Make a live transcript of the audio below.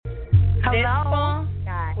This Hello. fall,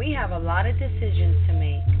 God. we have a lot of decisions to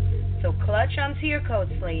make. So clutch onto your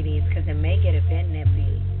coats, ladies, because it may get a bit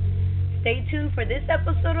nippy. Stay tuned for this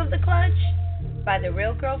episode of The Clutch by the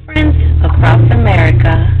Real Girlfriends across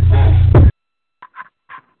America.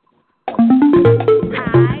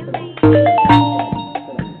 Hi, ladies.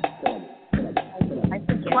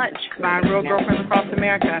 Clutch by Real Girlfriends Across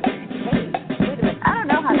America. Wait a minute. I don't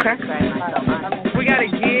know how to describe myself. We got to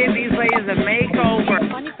give these ladies a makeover.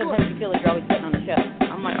 Funny, sometimes you feel like you're always getting on the show.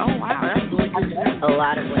 I'm like, oh, wow, that's really good. A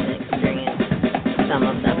lot of women experience some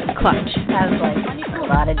of them. Clutch has like a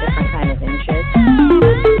lot of different kind of interests.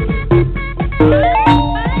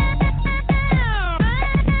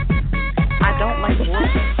 I don't like the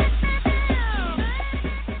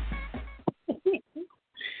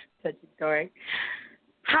Such a story.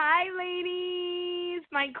 Hi, ladies,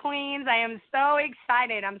 my queens. I am so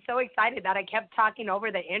excited. I'm so excited that I kept talking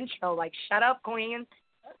over the intro. Like, shut up, queens.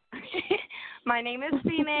 My name is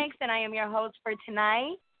Phoenix, and I am your host for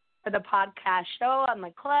tonight for the podcast show on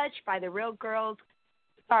The Clutch by the Real Girlfriends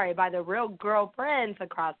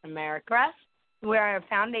across America. We are a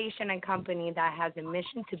foundation and company that has a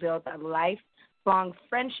mission to build a lifelong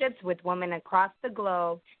friendships with women across the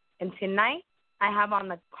globe. And tonight, I have on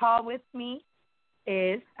the call with me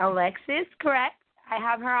is Alexis, correct? I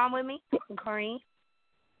have her on with me, and Corrine.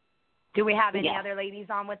 Do we have any other ladies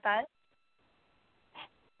on with us?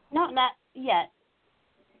 No, not yet.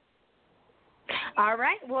 All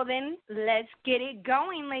right, well then, let's get it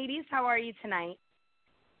going, ladies. How are you tonight?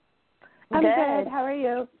 I'm good. How are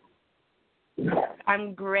you?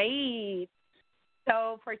 I'm great.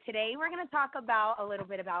 So for today, we're going to talk about a little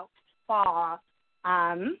bit about fall.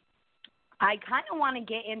 I kind of want to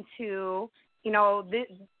get into,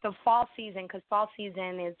 the fall season, because fall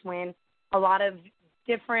season is when a lot of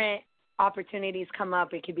different opportunities come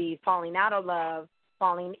up. It could be falling out of love,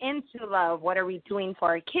 falling into love. What are we doing for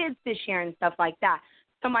our kids this year and stuff like that?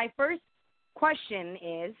 So my first question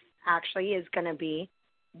is going to be,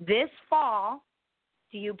 this fall,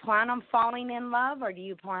 do you plan on falling in love or do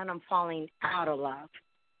you plan on falling out of love?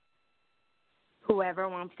 Whoever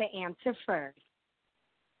wants to answer first.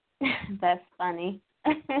 That's funny.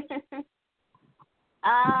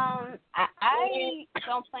 I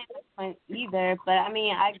don't plan this one either, but I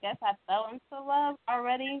mean, I guess I fell into love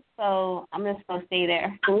already, so I'm just gonna stay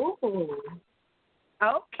there. Ooh.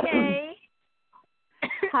 Okay.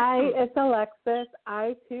 Hi, it's Alexis.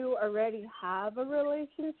 I, too, already have a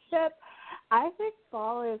relationship. I think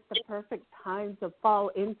fall is the perfect time to fall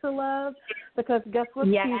into love because guess what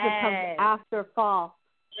season comes after fall?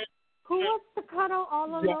 Who wants to cuddle all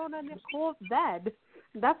alone in a cold bed?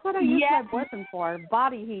 That's what I use my boyfriend for,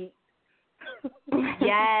 body heat.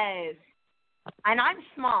 Yes. And I'm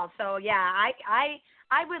small, so I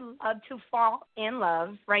would love to fall in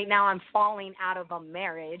love. Right now I'm falling out of a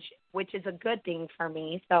marriage, which is a good thing for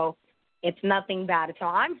me, so it's nothing bad. So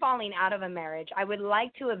I'm falling out of a marriage. I would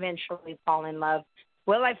like to eventually fall in love.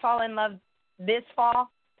 Will I fall in love this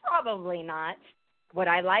fall? Probably not. Would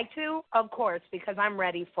I like to? Of course, because I'm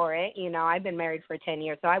ready for it. I've been married for 10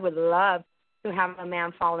 years, so I would love to have a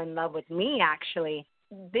man fall in love with me, actually.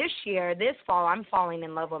 This fall, I'm falling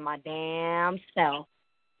in love with my damn self.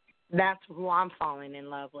 That's who I'm falling in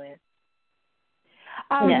love with.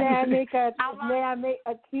 May I make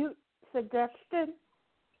a cute suggestion?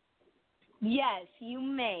 Yes, you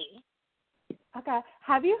may. Okay.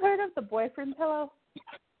 Have you heard of the boyfriend pillow?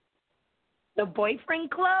 The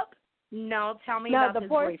boyfriend club? No, tell me about the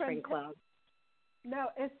boyfriend club. No,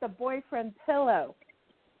 it's the boyfriend pillow.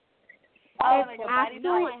 Oh, I didn't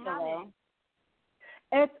know I had it.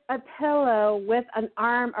 It's a pillow with an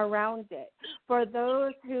arm around it for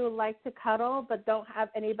those who like to cuddle but don't have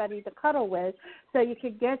anybody to cuddle with. So you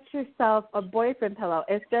could get yourself a boyfriend pillow.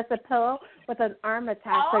 It's just a pillow with an arm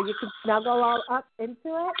attached so you can snuggle all up into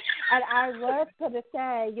it. And I was going to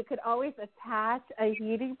say you could always attach a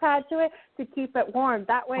heating pad to it to keep it warm.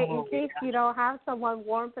 That way, in case you don't have someone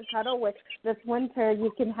warm to cuddle with this winter,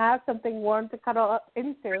 you can have something warm to cuddle up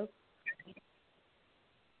into.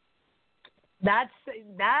 That's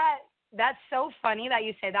so funny that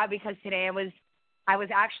you say that because today I was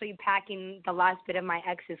actually packing the last bit of my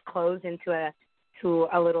ex's clothes into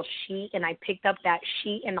a little sheet, and I picked up that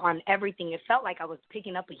sheet, and on everything it felt like I was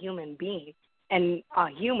picking up a human being, and a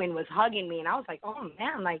human was hugging me, and I was like, oh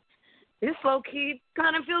man, like this low key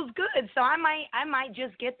kind of feels good. So I might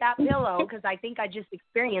just get that pillow because I think I just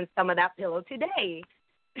experienced some of that pillow today.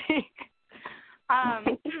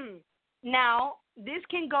 Now, this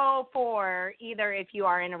can go for either if you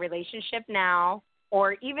are in a relationship now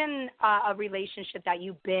or even a relationship that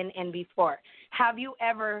you've been in before. Have you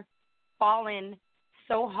ever fallen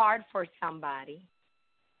so hard for somebody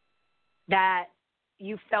that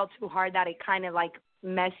you fell too hard that it kind of like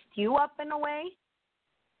messed you up in a way?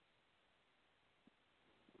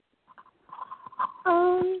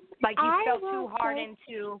 Like you fell too hard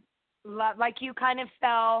into love, like you kind of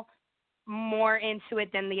fell more into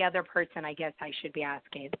it than the other person, I guess I should be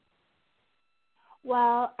asking.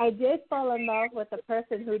 Well, I did fall in love with a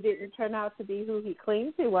person who didn't turn out to be who he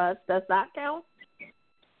claims he was. Does that count?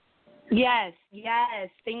 Yes,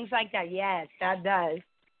 things like that. Yes, that does.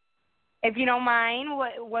 If you don't mind,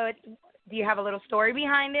 what do you have a little story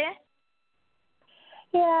behind it?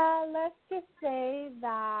 Yeah, let's just say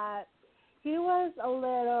that he was a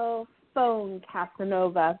little phone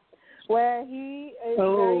Casanova, where he is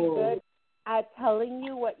very good at telling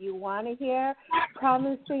you what you want to hear,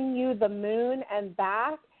 promising you the moon and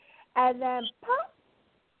back, and then pop,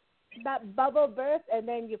 that bubble burst, and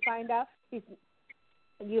then you find out he's,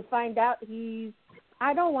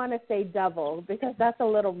 I don't want to say devil because that's a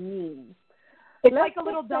little mean. It's like a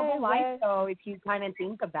little double life, though, if you kind of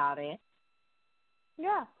think about it.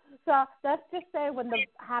 Yeah. So let's just say when the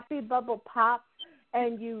happy bubble pops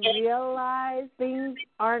and you realize things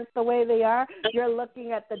aren't the way they are, you're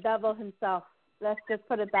looking at the devil himself. Let's just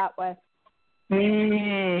put it that way.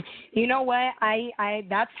 You know what? I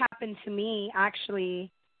that's happened to me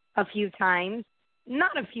actually a few times.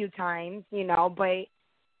 Not a few times, you know, but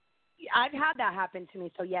I've had that happen to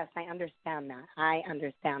me. So, yes, I understand that.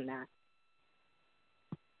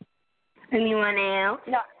 Anyone else?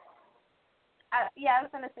 No. I was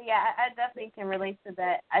going to say, I definitely can relate to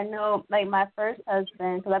that. I know, like, my first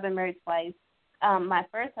husband, because I've been married twice, my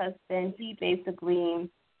first husband, he basically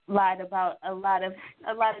lied about a lot of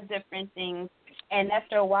different things. And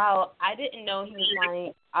after a while, I didn't know he was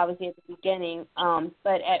lying, obviously, at the beginning.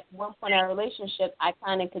 But at one point in our relationship, I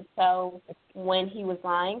kind of could tell when he was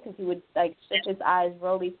lying because he would, like, shift his eyes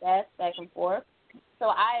really fast back and forth. So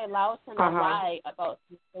I allowed him to lie about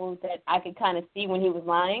things that I could kind of see when he was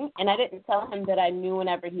lying, and I didn't tell him that I knew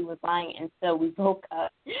whenever he was lying until we broke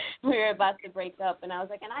up. We were about to break up, and I was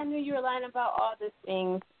like, and I knew you were lying about all these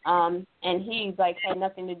things, and he, like, had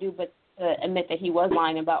nothing to do but to admit that he was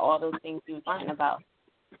lying about all those things he was lying about.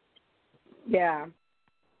 Yeah.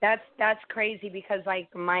 That's crazy because, like,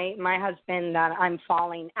 my husband that I'm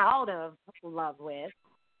falling out of love with,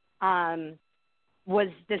 was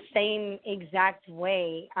the same exact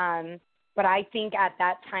way. But I think at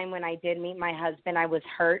that time when I did meet my husband, I was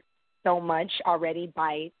hurt so much already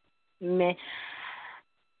by men,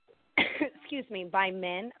 by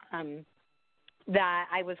men, that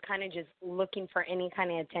I was kind of just looking for any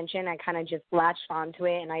kind of attention. I kind of just latched onto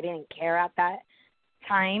it, and I didn't care at that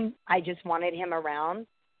time. I just wanted him around,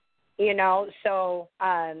 you know. So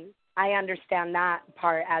I understand that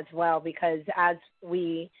part as well because as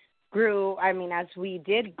we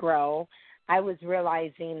did grow, I was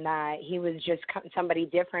realizing that he was just somebody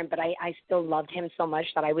different, but I still loved him so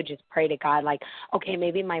much that I would just pray to God, like, okay,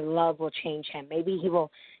 maybe my love will change him. Maybe he will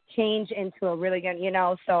change into a really good, you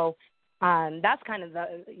know. So that's kind of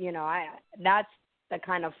that's the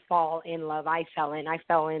kind of fall in love I fell in. I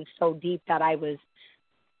fell in so deep that I was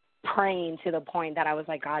praying to the point that I was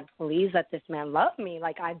like, God, please let this man love me.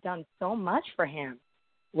 Like, I've done so much for him.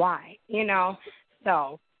 Why? You know?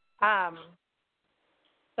 So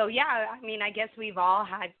yeah, I mean, I guess we've all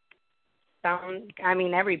had some, I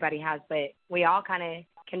mean, everybody has, but we all kind of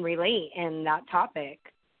can relate in that topic.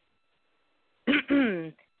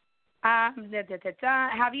 Have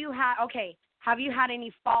you had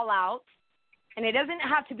any fallout? And it doesn't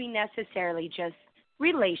have to be necessarily just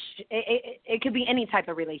it could be any type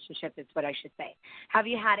of relationship is what I should say. Have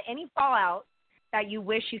you had any fallout that you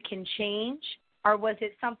wish you can change? Or was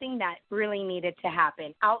it something that really needed to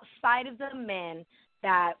happen outside of the men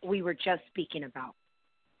that we were just speaking about?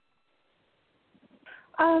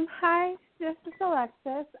 Hi, this is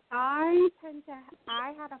Alexis. I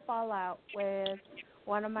had a fallout with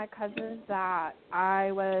one of my cousins that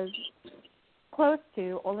I was close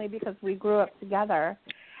to only because we grew up together.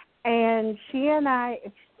 And she and I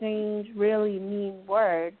exchanged really mean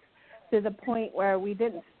words to the point where we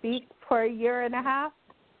didn't speak for a year and a half.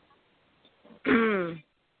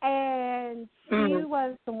 And she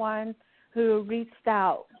was the one who reached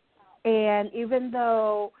out. And even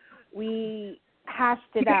though we hashed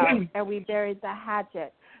it out and we buried the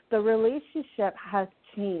hatchet, the relationship has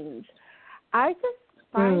changed. I just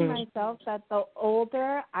find myself that the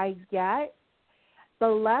older I get, the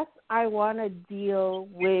less I want to deal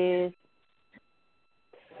with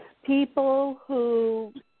people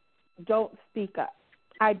who don't speak up.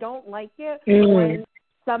 I don't like it when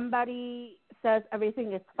somebody says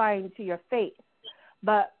everything is fine to your face,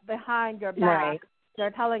 but behind your back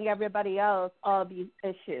they're telling everybody else all these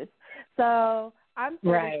issues. So I'm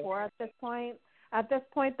 44 Right. at this point. At this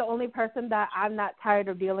point, the only person that I'm not tired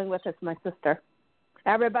of dealing with is my sister.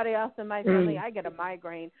 Everybody else in my family, I get a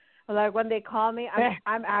migraine. Like when they call me,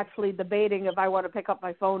 I'm actually debating if I want to pick up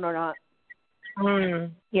my phone or not.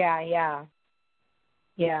 Yeah.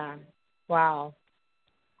 Wow.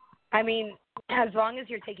 I mean, as long as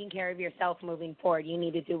you're taking care of yourself moving forward, you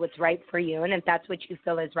need to do what's right for you. And if that's what you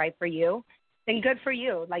feel is right for you, then good for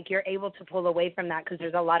you. Like you're able to pull away from that because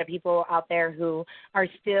there's a lot of people out there who are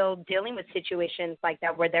still dealing with situations like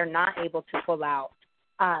that where they're not able to pull out.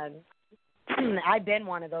 I've been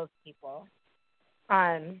one of those people.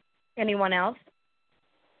 Anyone else?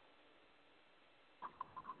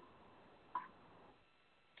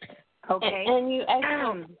 Okay. And you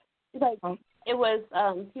actually, like, it was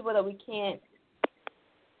people that we can't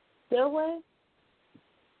deal with?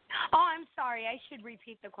 Oh, I'm sorry. I should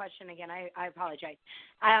repeat the question again. I apologize.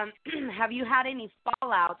 Have you had any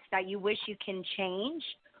fallouts that you wish you can change,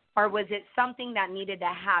 or was it something that needed to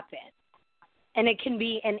happen? And it can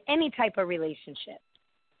be in any type of relationship.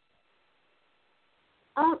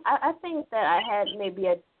 I think that I had maybe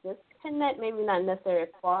a disconnect, maybe not necessarily a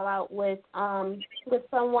fallout with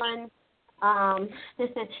someone.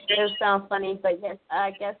 It sounds funny, but yes,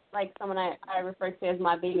 I guess like someone I refer to as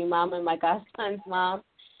my baby mama and my godson's mom.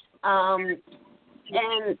 And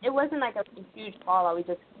it wasn't like a huge fallout. We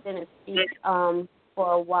just didn't speak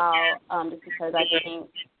for a while, just because I think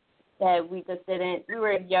that we just didn't. We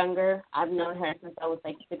were younger. I've known her since I was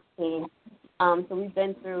like 16. So we've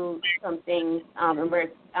been through some things, and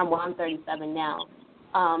I'm 37 now.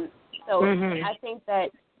 So I think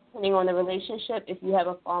that depending on the relationship, if you have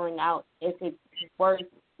a falling out, if it's worth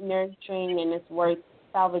nurturing and it's worth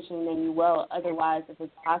salvaging, then you will. Otherwise, if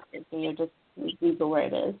it's toxic, then you'll just leave it where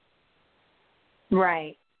it is.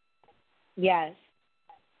 Right. Yes.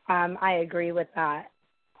 I agree with that.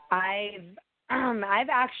 I've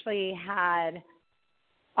actually had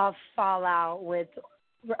a fallout with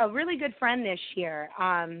a really good friend this year.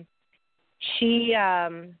 She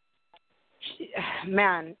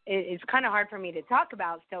man, it's kind of hard for me to talk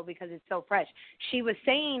about still because it's so fresh. She was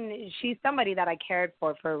saying she's somebody that I cared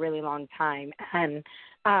for a really long time, and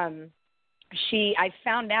I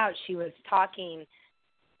found out she was talking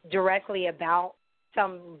directly about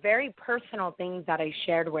some very personal things that I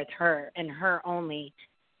shared with her and her only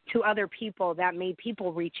to other people that made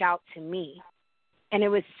people reach out to me. And it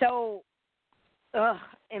was so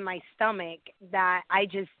in my stomach that I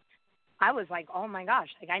was like, oh my gosh,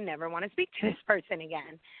 like I never want to speak to this person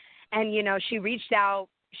again. And, she reached out,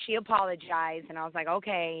 she apologized, and I was like,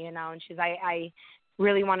 okay, and she's like, I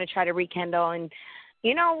really want to try to rekindle. And,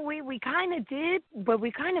 we kind of did, but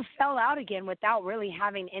we kind of fell out again without really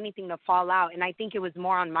having anything to fall out. And I think it was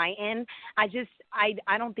more on my end. I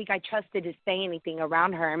don't think I trusted to say anything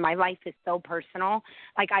around her. And my life is so personal.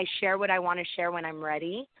 Like I share what I want to share when I'm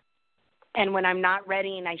ready. And when I'm not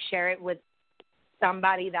ready and I share it with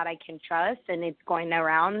somebody that I can trust and it's going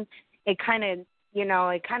around, it kind of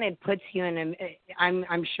puts you in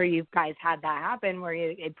I'm sure you guys had that happen where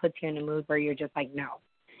it puts you in a mood where you're just like, no,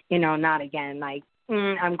 not again. Like,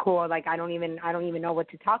 I'm cool. Like, I don't even know what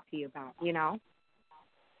to talk to you about,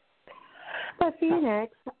 But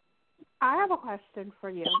Phoenix, I have a question for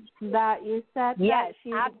you. That you said yes,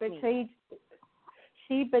 that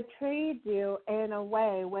she betrayed you in a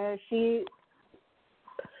way where she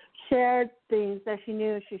shared things that she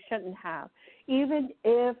knew she shouldn't have. Even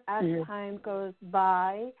if as time goes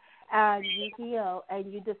by and you heal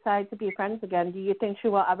and you decide to be friends again, do you think she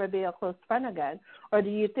will ever be a close friend again? Or do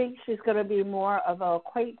you think she's going to be more of an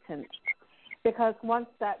acquaintance? Because once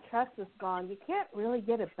that trust is gone, you can't really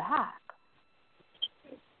get it back.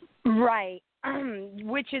 Right.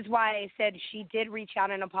 Which is why I said she did reach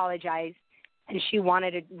out and apologize, and she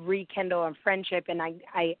wanted to rekindle a friendship, and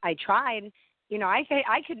I tried.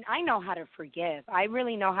 I know how to forgive. I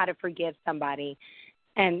really know how to forgive somebody.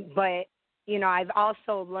 But I've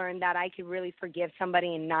also learned that I could really forgive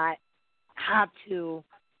somebody and not have to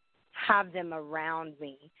have them around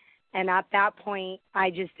me. And at that point, I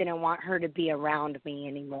just didn't want her to be around me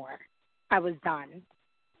anymore. I was done.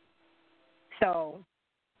 So,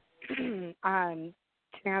 to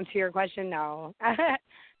answer your question, no.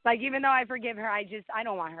 Like, even though I forgive her, I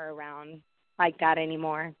don't want her around like that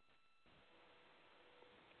anymore.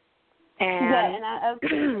 And I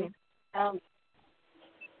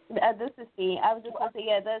this is Steve. I was just going to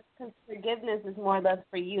say, that's because forgiveness is more or less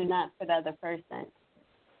for you, not for the other person.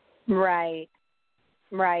 Right.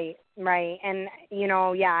 And,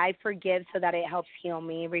 I forgive so that it helps heal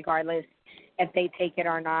me regardless if they take it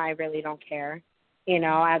or not. I really don't care.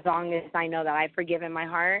 as long as I know that I forgive in my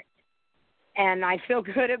heart and I feel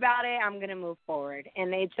good about it, I'm going to move forward.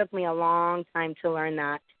 And it took me a long time to learn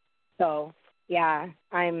that. So, yeah,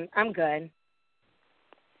 I'm good.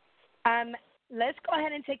 Let's go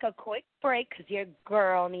ahead and take a quick break because your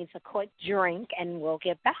girl needs a quick drink, and we'll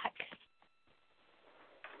get back.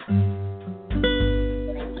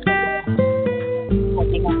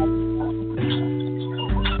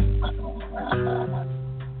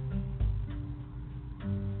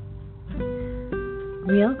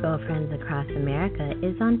 Real Girlfriends Across America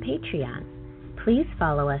is on Patreon. Please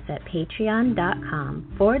follow us at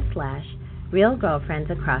patreon.com/Real Girlfriends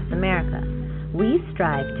Across America. We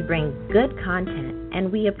strive to bring good content, and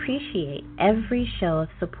we appreciate every show of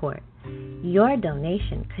support. Your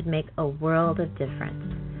donation could make a world of difference.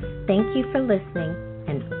 Thank you for listening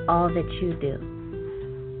and all that you do.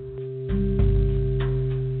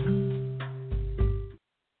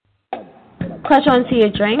 Clutch onto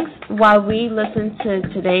your drinks while we listen to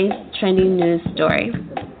today's trending news story.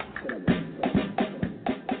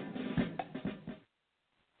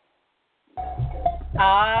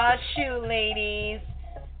 Shoot, ladies.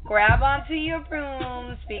 Grab onto your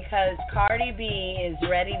brooms because Cardi B is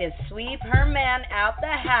ready to sweep her man out the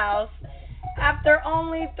house. After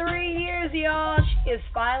only 3 years, y'all, she is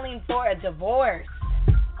filing for a divorce.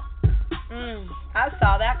 I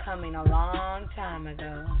saw that coming a long time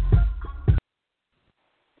ago.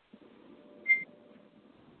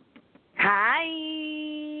 Hi.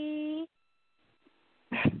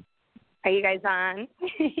 Are you guys on?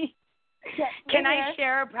 Yes, Can I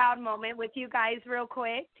share a proud moment with you guys real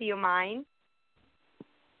quick? Do you mind?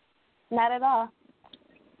 Not at all.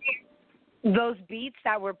 Those beats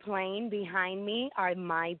that were playing behind me are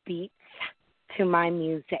my beats to my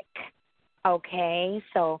music. Okay?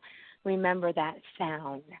 So remember that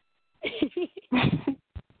sound.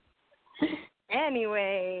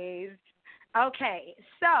 Anyways. Okay.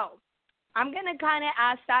 So I'm going to kind of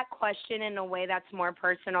ask that question in a way that's more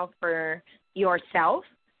personal for yourself.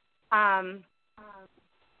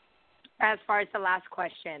 As far as the last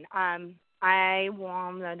question, how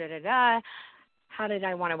did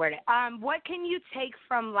I want to word it? What can you take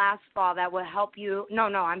from last fall that will help you?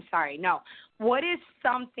 What is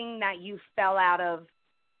something that you fell out of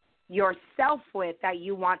yourself with that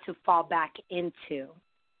you want to fall back into?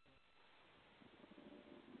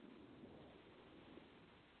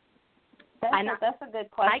 That's a good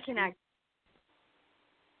question.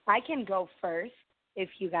 I can go first if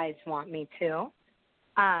you guys want me to.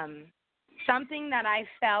 Something that I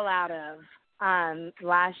fell out of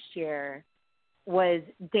last year was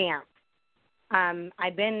dance.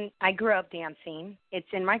 I grew up dancing.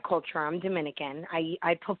 It's in my culture. I'm Dominican.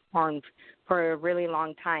 I performed for a really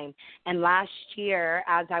long time. And last year,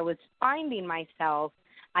 as I was finding myself,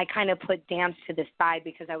 I kind of put dance to the side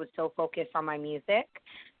because I was so focused on my music.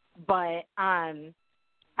 But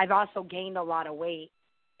I've also gained a lot of weight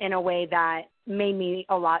in a way that made me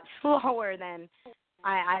a lot slower than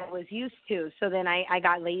I was used to. So then I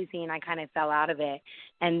got lazy and I kind of fell out of it.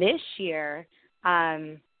 And this year,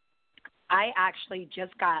 I actually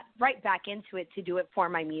just got right back into it to do it for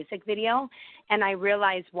my music video. And I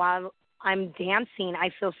realized while I'm dancing, I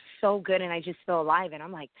feel so good and I just feel alive. And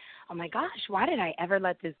I'm like, oh my gosh, why did I ever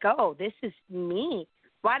let this go? This is me.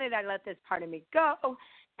 Why did I let this part of me go?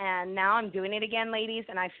 And now I'm doing it again, ladies,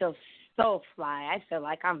 and I feel so fly. I feel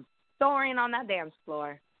like I'm soaring on that dance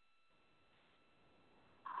floor.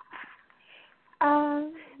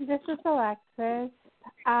 This is Alexis.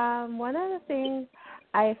 One of the things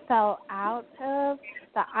I fell out of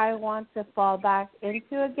that I want to fall back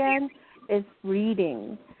into again is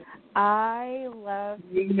reading. I love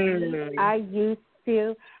reading. I used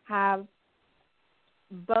to have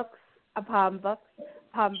books upon books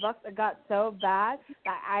upon books. It got so bad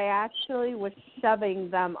that I actually was shoving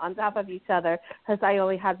them on top of each other because I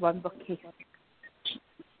only had one bookcase.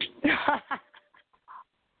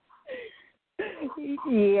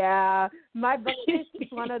 Yeah, my bookcase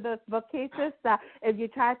is one of those bookcases that if you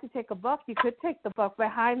tried to take a book, you could take the book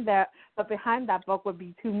behind there, but behind that book would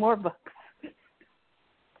be two more books.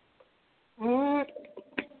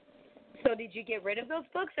 So did you get rid of those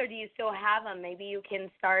books, or do you still have them? Maybe you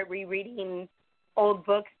can start rereading old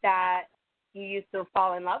books that you used to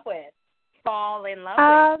fall in love with.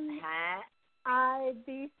 I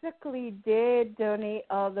basically did donate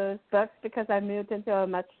all those books because I moved into a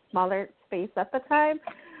much smaller space at the time.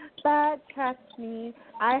 But trust me,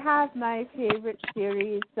 I have my favorite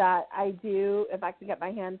series that I do. If I could get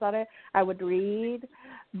my hands on it, I would read.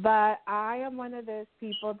 But I am one of those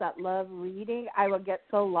people that love reading. I would get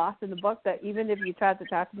so lost in the book that even if you tried to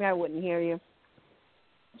talk to me, I wouldn't hear you.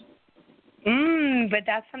 But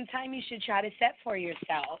that's some time you should try to set for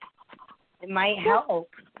yourself. It might help.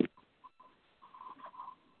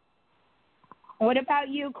 What about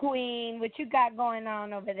you, Queen? What you got going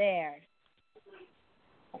on over there?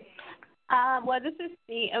 Well, this is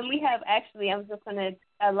Steve, and we have actually, I'm just going to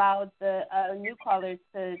allow the new callers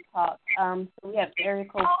to talk. So we have area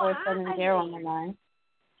code 470 on the line.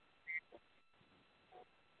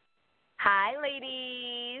 Hi,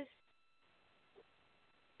 ladies.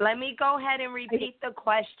 Let me go ahead and repeat the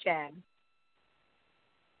question.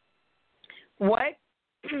 What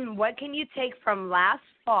can you take from last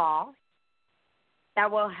fall that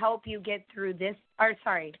will help you get through this? Or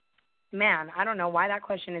sorry, man, I don't know why that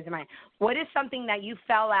question is in mind. What is something that you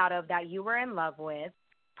fell out of that you were in love with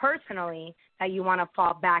personally that you want to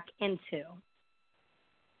fall back into?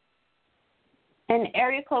 And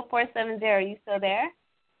area code 470, are you still there?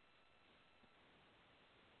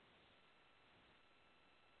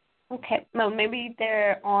 Okay, well, maybe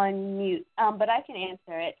they're on mute, but I can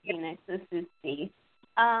answer it, Phoenix. This is Steve.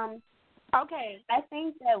 Okay, I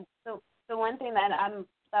think that the one thing that I'm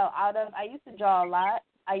fell out of, I used to draw a lot.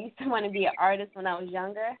 I used to want to be an artist when I was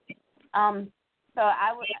younger. So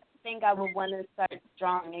I would want to start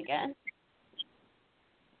drawing again.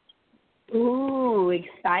 Ooh,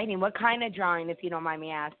 exciting. What kind of drawing, if you don't mind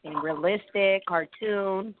me asking? Realistic,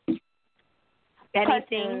 cartoon?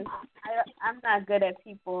 Anything? Cartoons. I'm not good at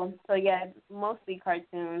people, so yeah, mostly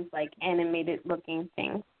cartoons, like animated looking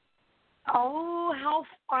things. Oh, how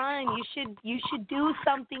fun! You should do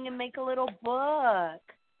something and make a little book.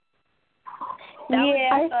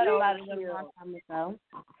 I thought about it a long time ago.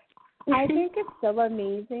 I think it's so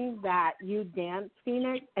amazing that you dance,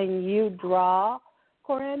 Phoenix, and you draw,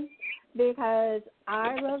 Corinne, because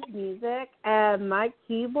I love music, and my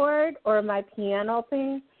keyboard or my piano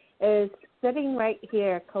thing is sitting right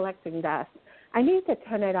here collecting dust. I need to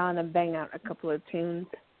turn it on and bang out a couple of tunes.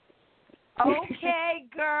 Okay,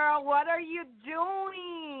 girl, what are you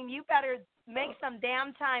doing? You better make some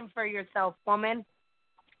damn time for yourself, woman.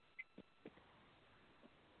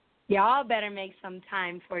 Y'all better make some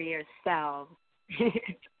time for yourself.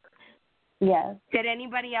 Yes. Did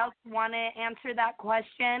anybody else want to answer that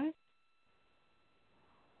question?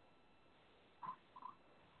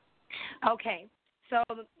 Okay. So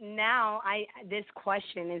now this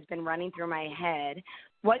question has been running through my head.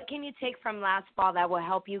 What can you take from last fall that will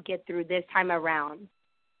help you get through this time around?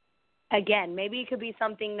 Again, maybe it could be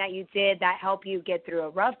something that you did that helped you get through a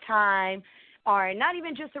rough time, or not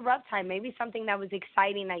even just a rough time, maybe something that was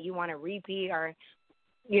exciting that you want to repeat, or,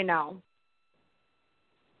 you know.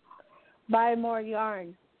 Buy more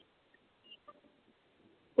yarn.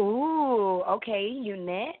 Ooh, okay. You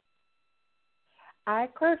knit? I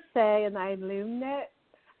crochet and I loom knit.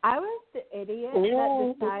 I was the idiot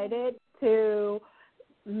that decided to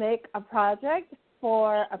make a project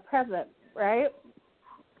for a present, right?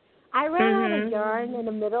 I ran out of yarn in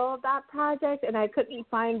the middle of that project, and I couldn't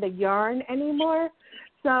find the yarn anymore.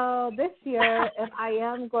 So this year, if I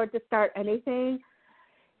am going to start anything,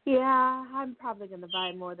 yeah, I'm probably going to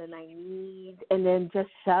buy more than I need and then just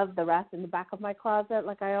shove the rest in the back of my closet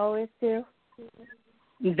like I always do.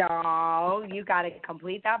 No, you got to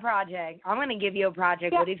complete that project. I'm going to give you a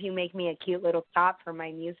project. Yeah. What if you make me a cute little stop for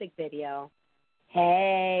my music video?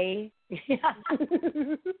 Hey.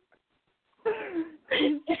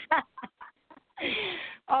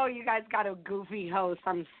 Oh, you guys got a goofy host.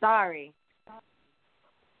 I'm sorry.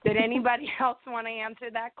 Did anybody else want to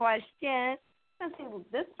answer that question?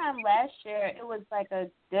 This time last year, it was like a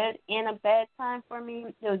good and a bad time for me.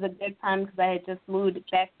 It was a good time because I had just moved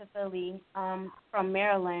back to Philly from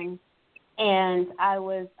Maryland, and I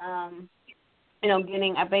was, I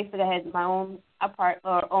basically had my own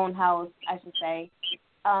own house, I should say.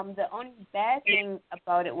 The only bad thing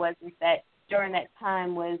about it was that during that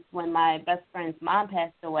time was when my best friend's mom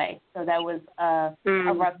passed away, so that was a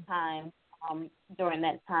rough time during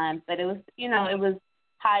that time. But it was, it was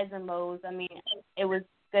highs and lows. I mean, it was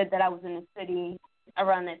good that I was in the city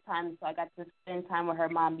around that time, so I got to spend time with her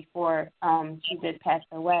mom before she did pass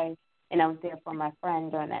away, and I was there for my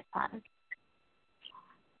friend during that time.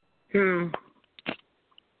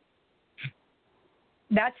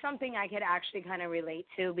 That's something I could actually kind of relate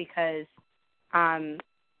to because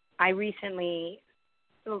I recently,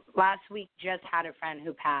 last week, just had a friend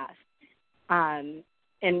who passed. And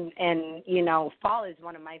fall is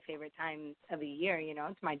one of my favorite times of the year.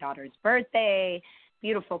 It's my daughter's birthday,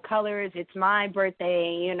 beautiful colors. It's my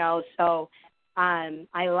birthday, so I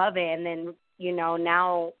love it. And then,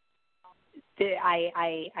 now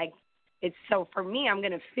it's so for me, I'm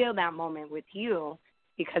going to feel that moment with you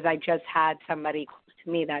because I just had somebody close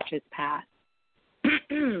to me that just passed.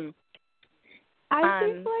 I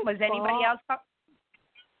think Was anybody else?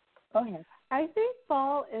 Go ahead. I think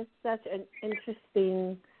fall is such an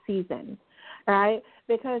interesting season, right?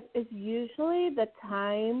 Because it's usually the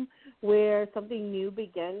time where something new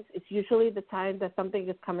begins. It's usually the time that something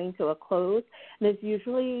is coming to a close. And it's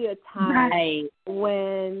usually a time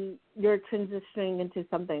when you're transitioning into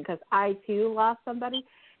something. Because I, too, lost somebody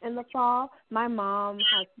in the fall. My mom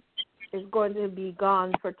is going to be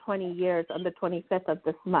gone for 20 years on the 25th of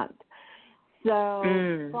this month. So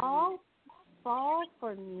fall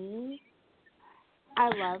for me, I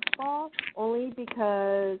love fall only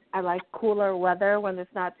because I like cooler weather when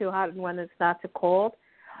it's not too hot and when it's not too cold.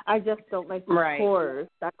 I just don't like the chores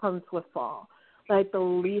that comes with fall, like the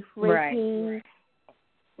leaf raking.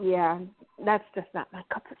 Yeah, that's just not my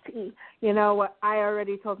cup of tea. You know what? I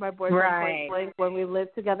already told my boyfriend point blank when we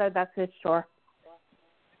lived together. That's his chore.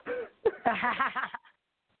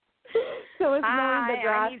 So it's mowing the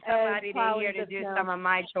grass. I need somebody here to do some of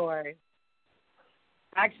my chores.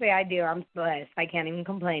 Actually, I do. I'm blessed. I can't even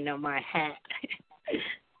complain no more.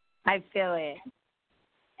 I feel it.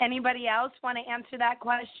 Anybody else want to answer that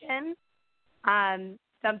question?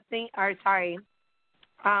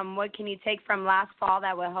 What can you take from last fall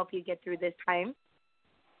that will help you get through this time?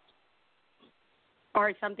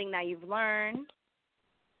 Or something that you've learned?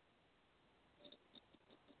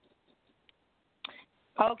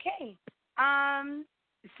 Okay.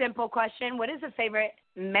 Simple question. What is a favorite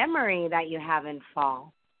memory that you have in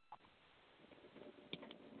fall?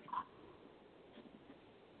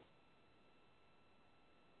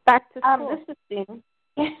 Back to school. This is thing.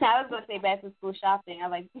 I was going to say back to school shopping. I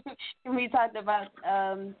like we talked about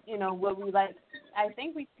what we like. I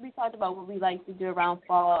think we talked about what we like to do around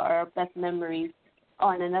fall or our best memories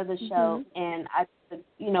on another show, and I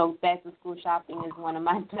back to school shopping is one of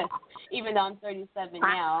my best, even though I'm 37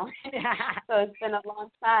 now. So it's been a long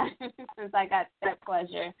time since I got that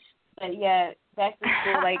pleasure. But yeah, back to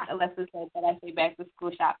school, like Alessa said, that I say back to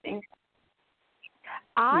school shopping.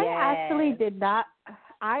 I actually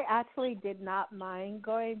did not mind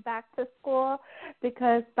going back to school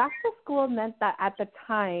because back to school meant that at the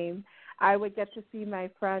time I would get to see my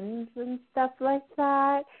friends and stuff like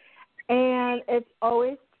that. And it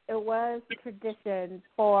was tradition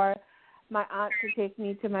for my aunt to take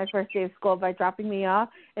me to my first day of school by dropping me off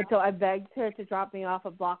until I begged her to drop me off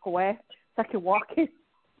a block away so I could walk in.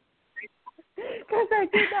 Because I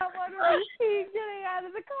did not want to be seen getting out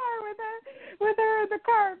of the car with her in the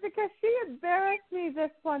car because she embarrassed me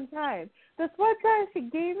this one time. This one time she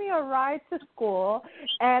gave me a ride to school,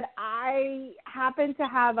 and I happened to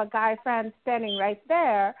have a guy friend standing right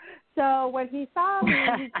there. So when he saw me,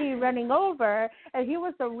 he came running over, and he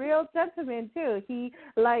was a real gentleman, too. He,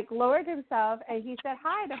 lowered himself, and he said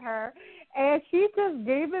hi to her, and she just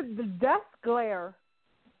gave it the death glare.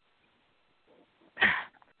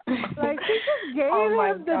 She just gave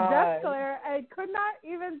him the death glare and could not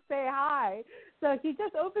even say hi. So he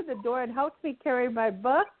just opened the door and helped me carry my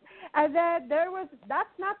books. And then that's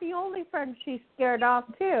not the only friend she scared off,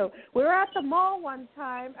 too. We were at the mall one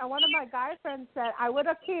time, and one of my guy friends said, I would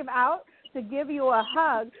have came out to give you a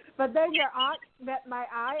hug, but then your aunt met my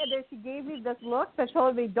eye, and then she gave me this look that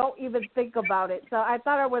told me, don't even think about it. So I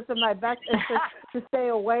thought it was in my best interest to stay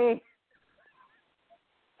away.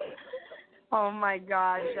 Oh, my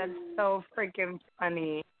gosh, that's so freaking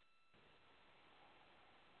funny.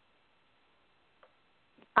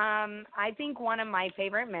 I think one of my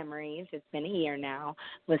favorite memories, it's been a year now,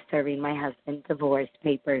 was serving my husband divorce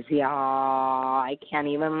papers, y'all. I can't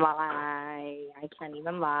even lie.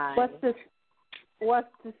 Was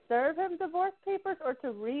to serve him divorce papers or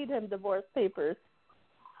to read him divorce papers?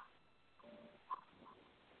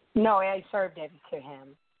 No, I served it to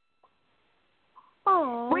him.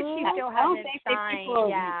 Oh, which he still hasn't signed.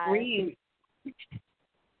 Yeah. Read.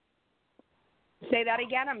 Say that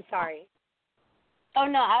again. I'm sorry. Oh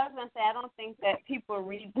no, I was gonna say I don't think that people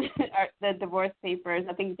read the divorce papers.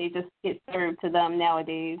 I think they just get served to them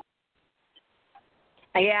nowadays.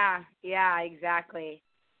 Yeah, exactly.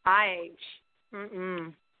 No.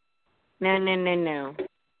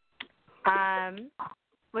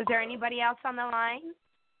 Was there anybody else on the line?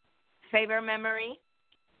 Favorite memory?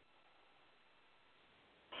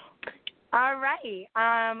 All right.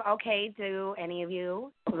 Okay, do any of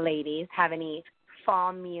you ladies have any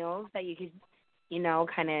fall meals that you could,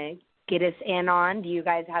 kind of get us in on? Do you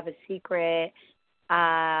guys have a secret?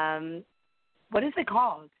 What is it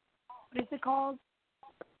called?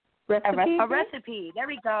 Recipe? A recipe. There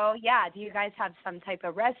we go. Yeah. Do you guys have some type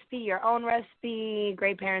of recipe, your own recipe,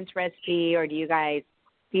 great parents' recipe, or do you guys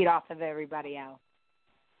feed off of everybody else?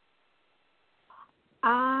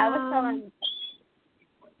 I was telling.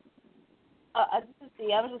 I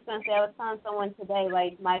was just gonna say I was telling someone today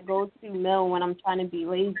like my go-to meal when I'm trying to be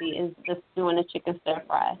lazy is just doing a chicken stir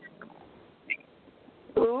fry.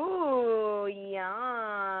 Ooh,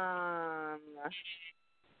 yum.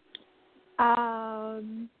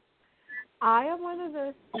 I am one of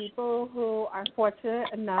those people who are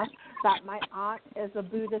fortunate enough that my aunt is a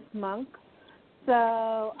Buddhist monk. So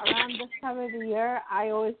around this time of the year, I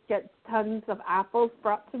always get tons of apples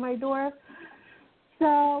brought to my door.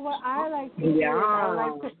 So what I like to do is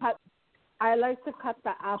I like to cut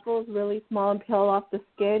the apples really small and peel off the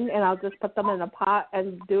skin, and I'll just put them in a pot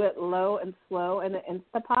and do it low and slow in an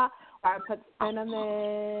Instapot. Where I put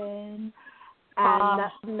cinnamon and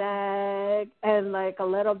nutmeg and like a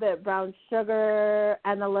little bit brown sugar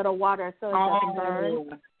and a little water so it doesn't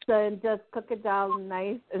burn. So and just cook it down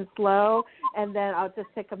nice and slow, and then I'll just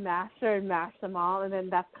take a masher and mash them all, and then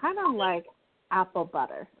that's kind of like apple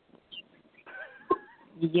butter.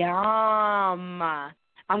 Yum.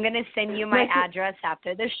 I'm going to send you my address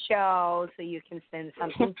after the show so you can send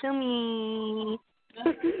something to me.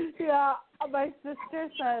 Yeah, my sister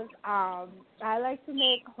says I like to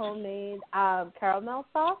make homemade caramel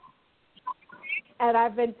sauce, and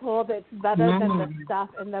I've been told it's better than the stuff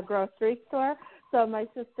in the grocery store. So my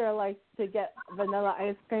sister likes to get vanilla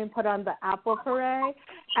ice cream, put on the apple puree,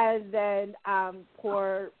 and then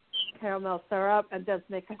pour caramel syrup and just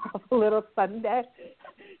make herself a little sundae.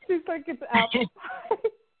 She's like, it's apple pie.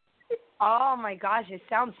 Oh, my gosh. It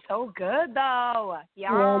sounds so good, though.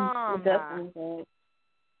 Yum. Definitely.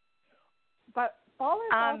 But fall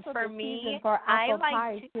is also for the me, season for apple I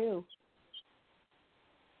pie, too.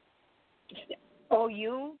 Oh,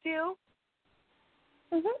 you do?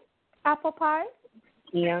 Apple pie?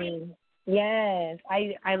 Yum. Yes.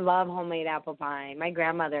 I love homemade apple pie. My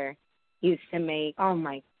grandmother used to make, oh,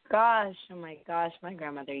 my gosh, my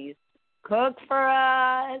grandmother used to cook for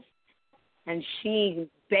us, and she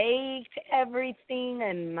baked everything,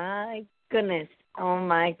 and my goodness, oh,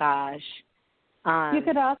 my gosh. You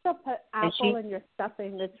could also put apple in your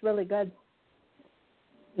stuffing. It's really good.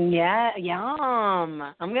 Yeah, yum.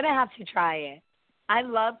 I'm going to have to try it. I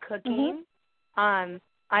love cooking.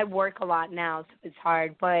 I work a lot now, so it's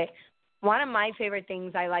hard. But one of my favorite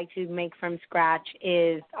things I like to make from scratch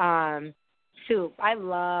is soup. I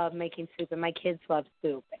love making soup, and my kids love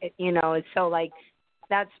soup. It's so, like,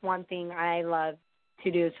 that's one thing I love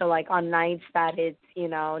to do. So, like, on nights that it's,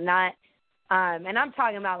 not and I'm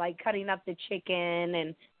talking about, like, cutting up the chicken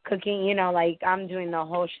and cooking, like, I'm doing the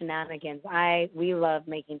whole shenanigans. We love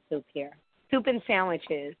making soup here. Soup and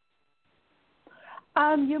sandwiches.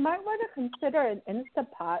 You might want to consider an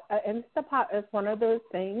Instapot. An Instapot is one of those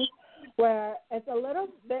things where it's a little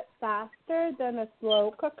bit faster than a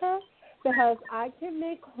slow cooker because I can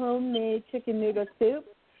make homemade chicken noodle soup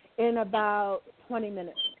in about 20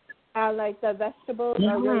 minutes. Like the vegetables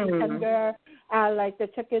are really tender, like the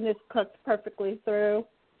chicken is cooked perfectly through,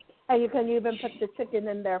 and you can even put the chicken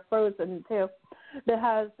in there frozen too,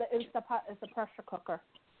 because the Instapot is a pressure cooker.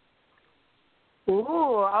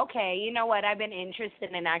 Ooh, okay. You know what? I've been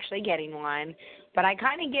interested in actually getting one, but I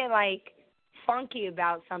kind of get, like, funky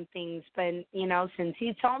about some things. But, since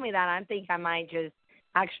he told me that, I think I might just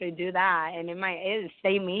actually do that, and it'll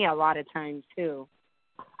save me a lot of time, too.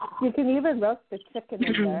 You can even roast the chicken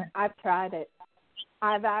in there. I've tried it.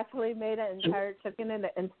 I've actually made an entire chicken in the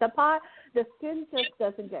Instapot. The skin just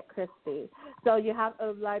doesn't get crispy. So you have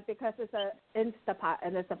because it's an Instapot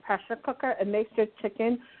and it's a pressure cooker, it makes your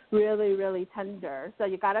chicken really, really tender. So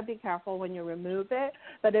you got to be careful when you remove it.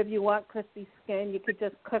 But if you want crispy skin, you could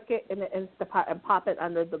just cook it in the Instapot and pop it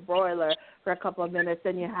under the broiler for a couple of minutes,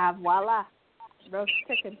 and you have, voila, roast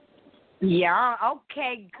chicken. Yeah,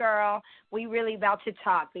 okay, girl. We really about to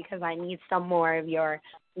talk because I need some more of your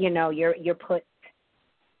put.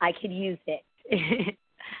 I could use it.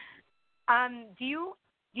 Do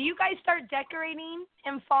you guys start decorating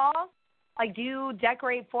in fall? Like, do you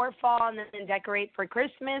decorate for fall and then decorate for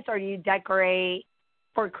Christmas, or do you decorate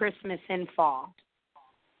for Christmas in fall?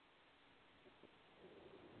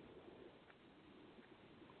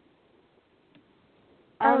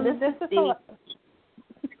 This is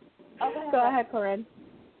Go ahead, Corinne.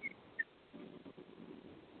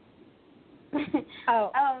 I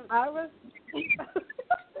was.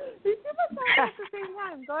 These people talking at the same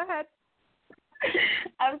time. Go ahead.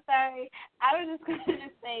 I'm sorry. I was just going to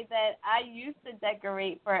say that I used to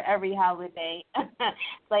decorate for every holiday,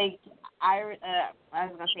 like I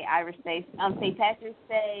was going to say Irish Day, St. Patrick's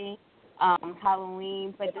Day,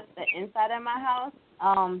 Halloween, but just the inside of my house,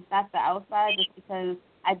 not the outside, just because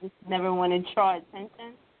I just never wanted to draw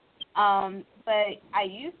attention. But I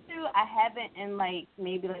used to. I haven't in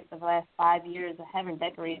maybe the last 5 years. I haven't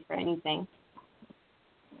decorated for anything.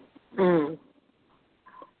 Mm.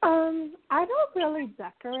 I don't really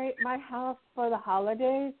decorate my house for the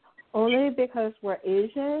holidays only because we're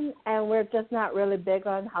Asian and we're just not really big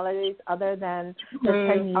on holidays other than the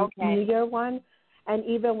Chinese New Year one. And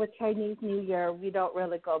even with Chinese New Year, we don't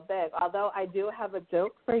really go big. Although I do have a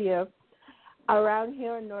joke for you. Around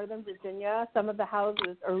here in Northern Virginia, some of the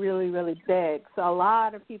houses are really, really big. So a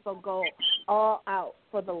lot of people go all out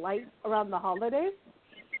for the lights around the holidays.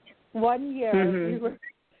 One year, we were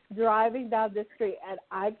driving down the street, and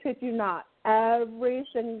I kid you not, every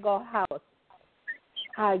single house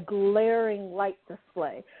had glaring light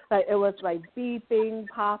display. Like it was like beeping,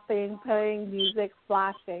 popping, playing music,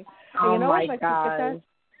 flashing. And you know what my sister said?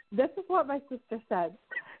 This is what my sister said.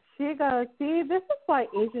 She goes, see, this is why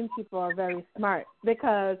Asian people are very smart,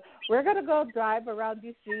 because we're going to go drive around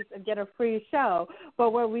these streets and get a free show.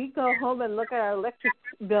 But when we go home and look at our electric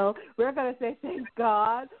bill, we're going to say, thank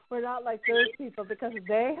God we're not like those people, because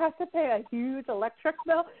they have to pay a huge electric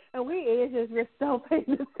bill, and we Asians, we're still paying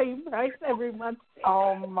the same price every month.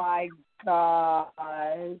 Oh, my God.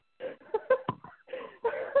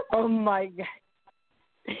 Oh, my God.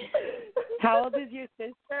 How old is your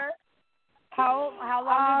sister? How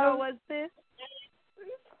long ago was this?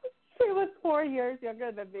 She was 4 years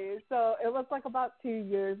younger than me, so it was like about 2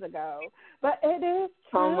 years ago. But it is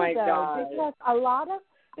true, though,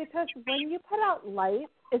 because when you put out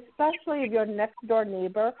lights, especially if your next door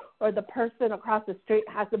neighbor or the person across the street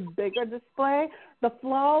has a bigger display, the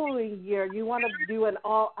following year you want to do an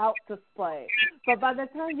all-out display. But by the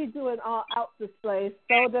time you do an all-out display,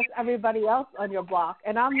 so does everybody else on your block.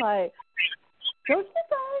 And I'm like, don't you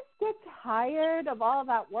guys get tired of all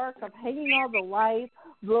that work of hanging all the lights,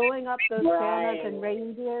 blowing up those Santas and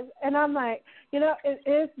reindeers? And I'm like, it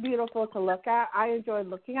is beautiful to look at. I enjoy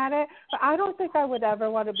looking at it, but I don't think I would ever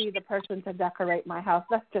want to be the person to decorate my house.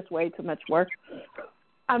 That's just way too much work.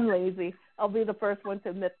 I'm lazy. I'll be the first one to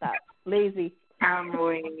admit that. Lazy.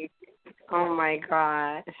 Oh, my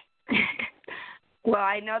gosh. Well,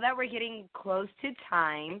 I know that we're getting close to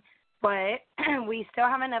time, but we still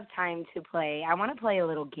have enough time to play. I want to play a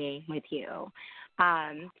little game with you.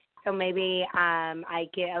 So maybe I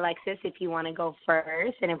get Alexis if you want to go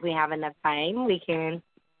first, and if we have enough time, we can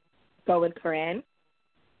go with Corinne.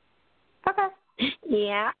 Okay.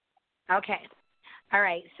 Yeah? Okay. All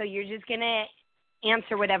right. So you're just going to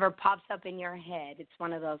answer whatever pops up in your head. It's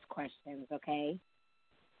one of those questions, okay?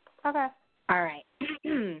 Okay. All right.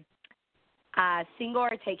 Single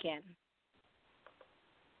or taken?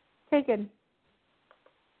 Taken.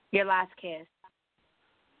 Your last kiss?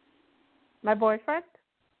 My boyfriend?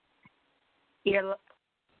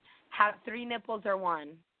 Have 3 nipples or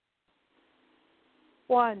 1?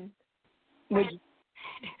 1.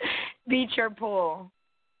 Beach or pool?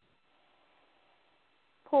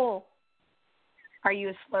 Pool. Are you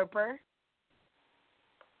a slurper?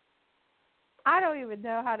 I don't even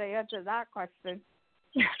know how to answer that question.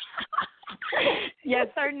 Yes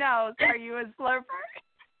or no? Are you a slurper?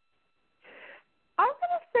 I'm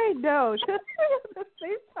going to say no, just at the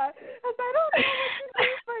same time, because I don't know what to do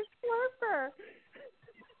for slurper.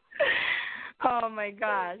 Oh, my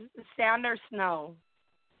gosh. Sand or snow?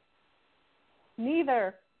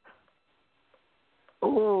 Neither.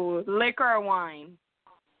 Ooh, liquor or wine?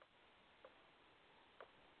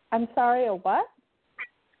 I'm sorry, a what?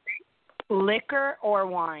 Liquor or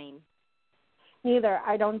wine? Neither.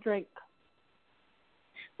 I don't drink.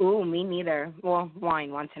 Ooh, me neither. Well,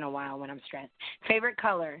 wine once in a while when I'm stressed. Favorite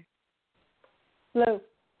color? Blue.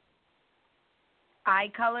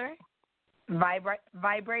 Eye color?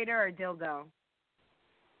 Vibrator or dildo?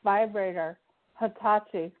 Vibrator.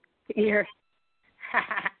 Hitachi.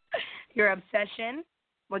 Your obsession?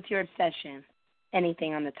 What's your obsession?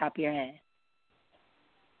 Anything on the top of your head?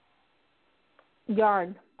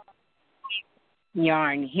 Yarn.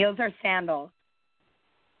 Yarn. Heels or sandals?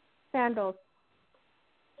 Sandals.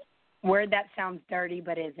 Word that sounds dirty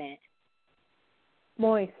but isn't?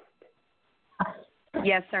 Moist.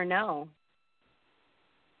 Yes or no?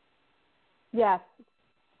 Yes.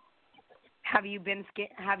 Have you been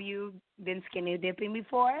skinny dipping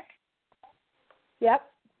before? Yep.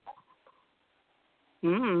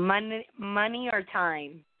 Money or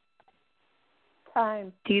time?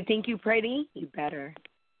 Time. Do you think you're pretty? You better.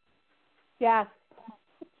 Yes.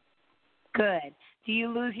 Good. Do you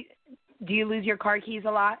lose your car keys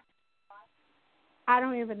a lot? I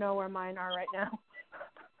don't even know where mine are right now.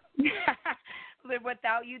 Live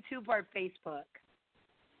without YouTube or Facebook?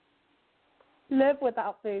 Live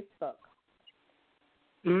without Facebook.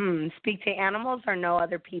 Speak to animals or know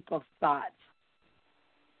other people's thoughts?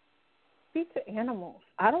 Speak to animals.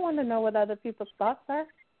 I don't want to know what other people's thoughts are.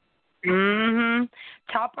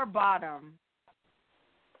 Top or bottom?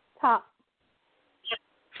 Top.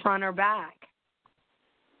 Front or back?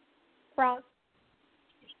 Front.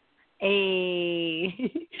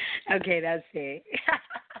 Hey. Okay, that's it.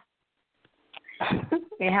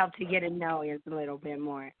 It helped to get to know you a little bit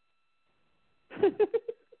more.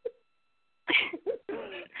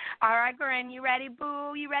 All right, Corinne, you ready,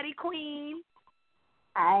 boo? You ready, queen?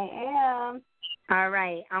 I am. All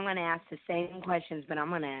right, I'm going to ask the same questions, but I'm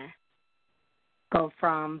going to go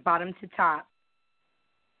from bottom to top.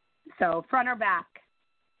 So, front or back?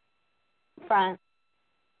 Front.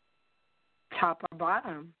 Top or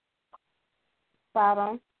bottom?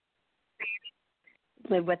 Bottom.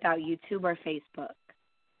 Live without YouTube or Facebook?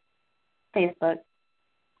 Facebook.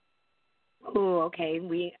 Ooh, okay.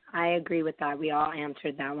 I agree with that. We all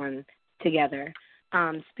answered that one together.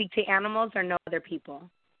 Speak to animals or no other people?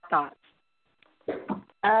 Thoughts?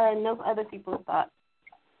 No other people's thoughts.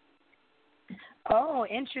 Oh,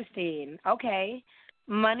 interesting. Okay.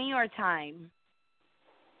 Money or time?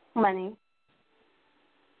 Money.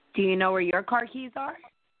 Do you know where your car keys are?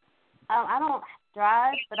 I don't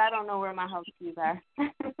drive, but I don't know where my house keys are.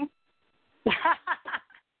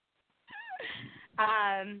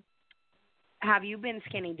 Have you been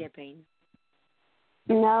skinny dipping?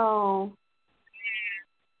 No.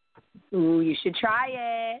 Ooh, you should try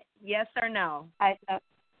it. Yes or no?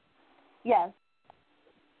 Yes.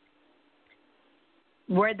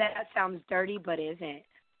 Word that sounds dirty, but isn't.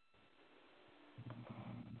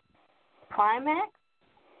 Climax?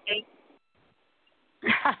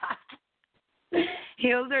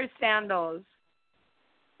 Heels or sandals?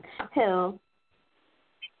 Heels.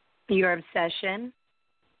 Your obsession?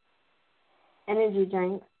 Energy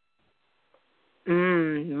drink.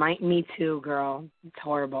 Me too, girl. It's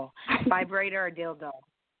horrible. Vibrator or dildo?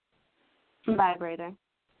 Vibrator.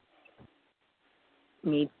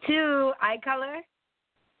 Me too. Eye color?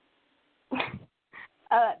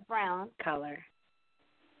 Brown. Color.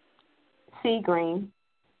 Sea green.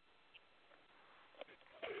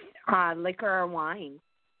 Liquor or wine?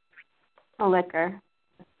 Liquor.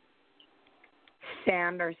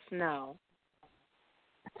 Sand or snow?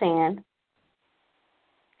 Sand.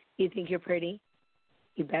 You think you're pretty?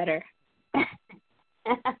 You better. Ask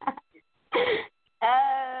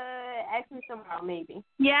me tomorrow, maybe.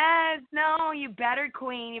 Yes, no, you better,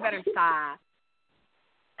 queen. You better stop.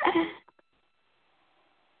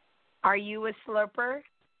 Are you a slurper?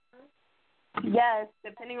 Yes,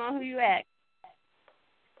 depending on who you ask.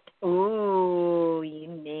 Ooh, you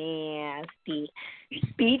nasty.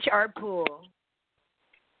 Beach or pool?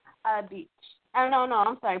 Beach. No,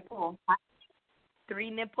 I'm sorry, pool. 3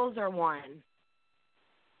 nipples or 1?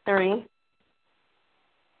 3.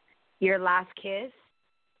 Your last kiss?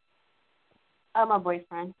 My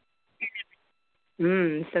boyfriend.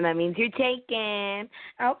 So that means you're taken.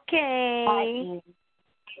 Okay.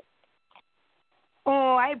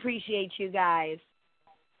 Oh, I appreciate you guys.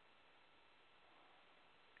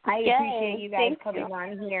 I appreciate you guys coming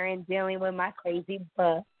on here and dealing with my crazy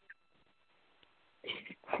butt.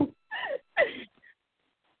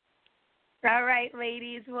 All right,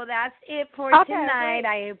 ladies. Well, that's it for tonight. Wait.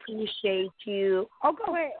 I appreciate you. Oh,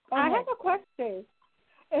 go ahead. I have a question.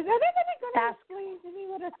 Is anybody going to explain to me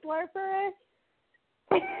what a slurper is?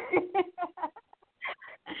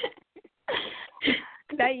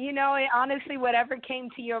 That honestly, whatever came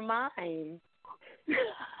to your mind.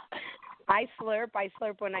 I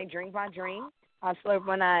slurp when I drink my drink. I slurp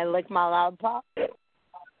when I lick my lollipop.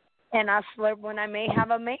 And I slurp when I may have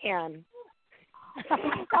a man.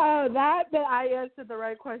 Oh, that I answered the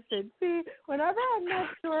right question. See, whenever I'm not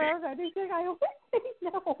sure of anything, I always say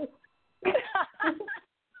no.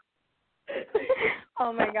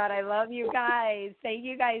 Oh my God, I love you guys. Thank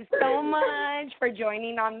you guys so much for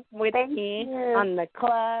joining with me on the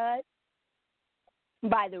Clutch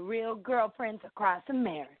by the Real Girlfriends Across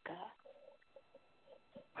America.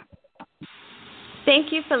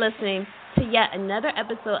 Thank you for listening to yet another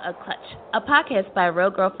episode of Clutch, a podcast by Real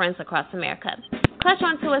Girlfriends Across America. Clutch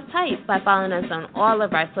onto us tight by following us on all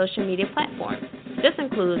of our social media platforms. This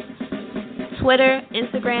includes Twitter,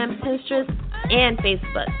 Instagram, Pinterest, and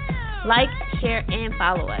Facebook. Like, share, and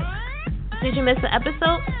follow us. Did you miss an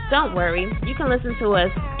episode? Don't worry. You can listen to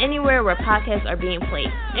us anywhere where podcasts are being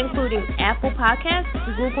played, including Apple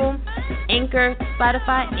Podcasts, Google, Anchor,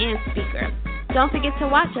 Spotify, and Spreaker. Don't forget to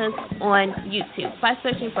watch us on YouTube by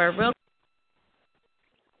searching for Real